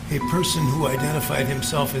a person who identified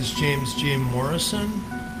himself as James J. Morrison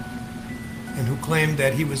and who claimed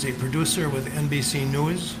that he was a producer with NBC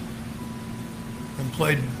News,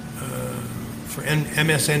 employed for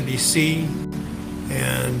MSNBC,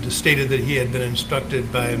 and stated that he had been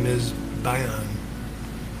instructed by Ms. Bayan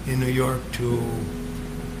in New York to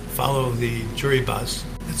follow the jury bus.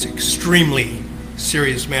 It's an extremely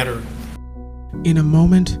serious matter. In a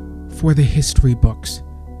moment for the history books,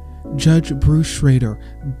 Judge Bruce Schroeder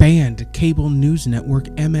banned cable news network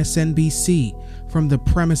MSNBC from the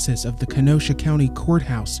premises of the Kenosha County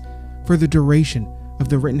Courthouse for the duration of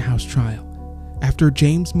the Rittenhouse trial, after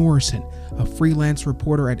James Morrison, a freelance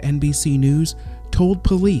reporter at NBC News, told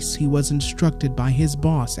police he was instructed by his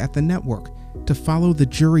boss at the network to follow the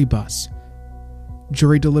jury bus.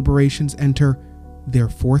 Jury deliberations enter their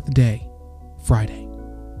fourth day, Friday.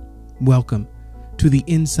 Welcome to the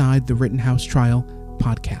Inside the Rittenhouse Trial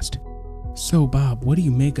podcast. So, Bob, what do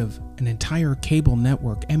you make of an entire cable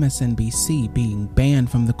network, MSNBC, being banned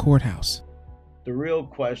from the courthouse? The real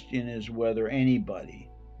question is whether anybody,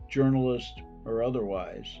 journalist or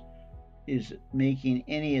otherwise, is making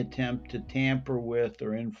any attempt to tamper with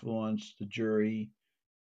or influence the jury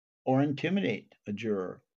or intimidate a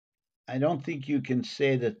juror. I don't think you can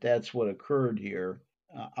say that that's what occurred here,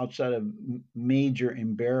 outside of major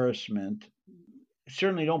embarrassment.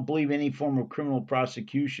 Certainly don't believe any form of criminal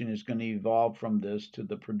prosecution is going to evolve from this to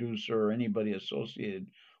the producer or anybody associated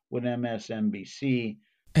with MSNBC.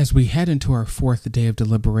 As we head into our fourth day of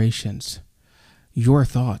deliberations, your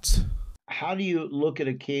thoughts? How do you look at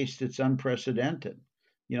a case that's unprecedented?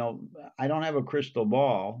 I don't have a crystal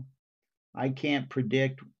ball. I can't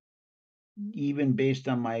predict, even based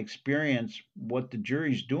on my experience, what the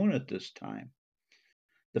jury's doing at this time.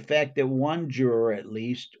 The fact that one juror, at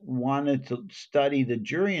least, wanted to study the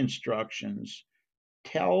jury instructions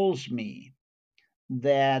tells me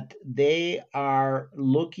that they are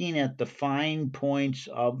looking at the fine points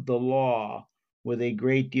of the law with a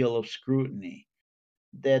great deal of scrutiny,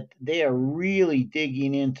 that they are really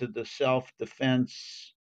digging into the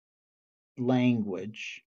self-defense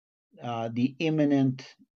language, the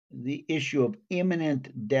issue of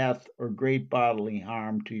imminent death or great bodily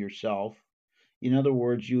harm to yourself. In other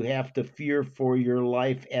words, you have to fear for your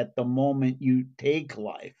life at the moment you take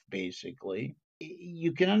life, basically.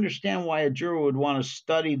 You can understand why a juror would want to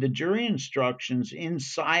study the jury instructions in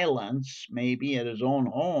silence, maybe at his own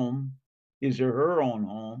home, his or her own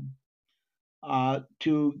home,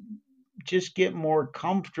 to just get more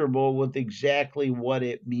comfortable with exactly what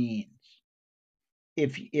it means.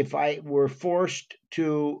 If I were forced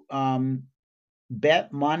to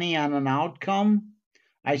bet money on an outcome,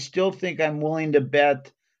 I still think I'm willing to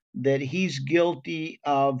bet that he's guilty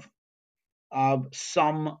of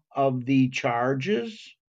some of the charges,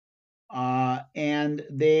 and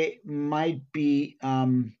they might be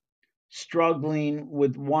struggling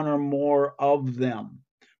with one or more of them,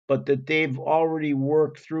 but that they've already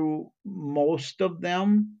worked through most of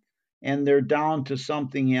them and they're down to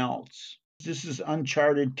something else. This is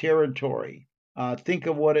uncharted territory. Think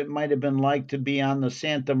of what it might have been like to be on the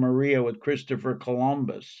Santa Maria with Christopher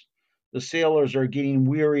Columbus. The sailors are getting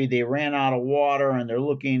weary. They ran out of water, and they're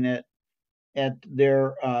looking at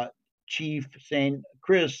their chief saying,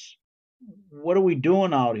 "Chris, what are we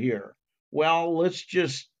doing out here?" "Well, let's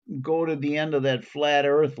just go to the end of that flat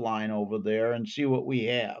earth line over there and see what we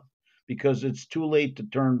have, because it's too late to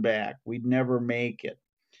turn back. We'd never make it."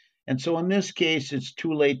 And so in this case, it's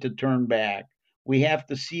too late to turn back. We have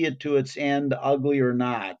to see it to its end, ugly or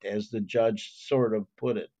not, as the judge sort of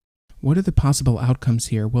put it. What are the possible outcomes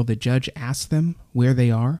here? Will the judge ask them where they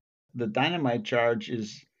are? The dynamite charge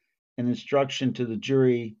is an instruction to the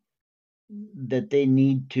jury that they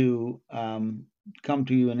need to come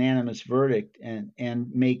to a unanimous verdict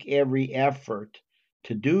and make every effort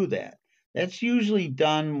to do that. That's usually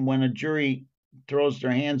done when a jury throws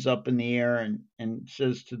their hands up in the air and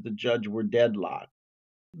says to the judge, "We're deadlocked."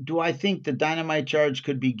 Do I think the dynamite charge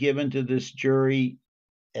could be given to this jury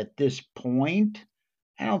at this point?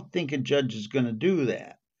 I don't think a judge is going to do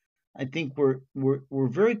that. I think we're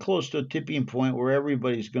very close to a tipping point where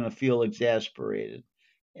everybody's going to feel exasperated.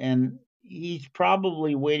 And he's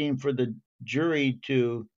probably waiting for the jury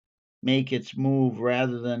to make its move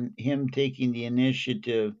rather than him taking the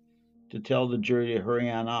initiative to tell the jury to hurry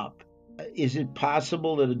on up. Is it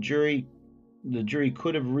possible that the jury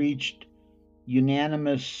could have reached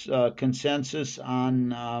unanimous consensus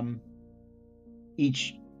on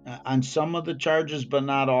on some of the charges, but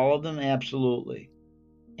not all of them? Absolutely.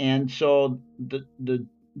 And so the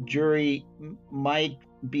jury might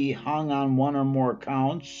be hung on one or more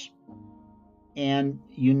counts, and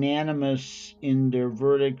unanimous in their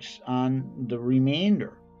verdicts on the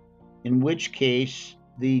remainder, in which case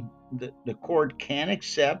the court can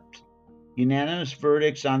accept unanimous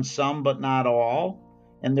verdicts on some but not all,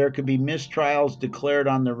 and there could be mistrials declared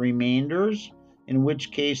on the remainders, in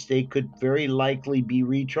which case they could very likely be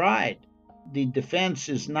retried. The defense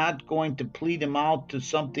is not going to plead him out to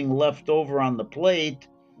something left over on the plate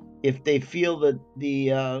if they feel that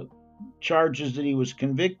the charges that he was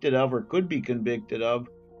convicted of or could be convicted of,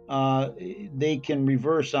 they can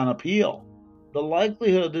reverse on appeal. The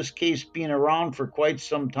likelihood of this case being around for quite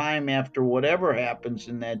some time after whatever happens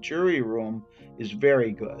in that jury room is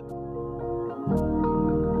very good.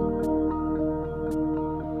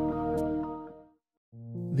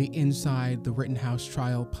 The Inside the Rittenhouse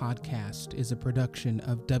Trial podcast is a production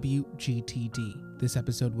of WGTD. This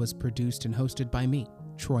episode was produced and hosted by me,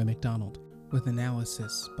 Troy McDonald, with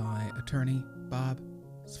analysis by attorney Bob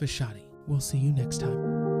Sfashati. We'll see you next time.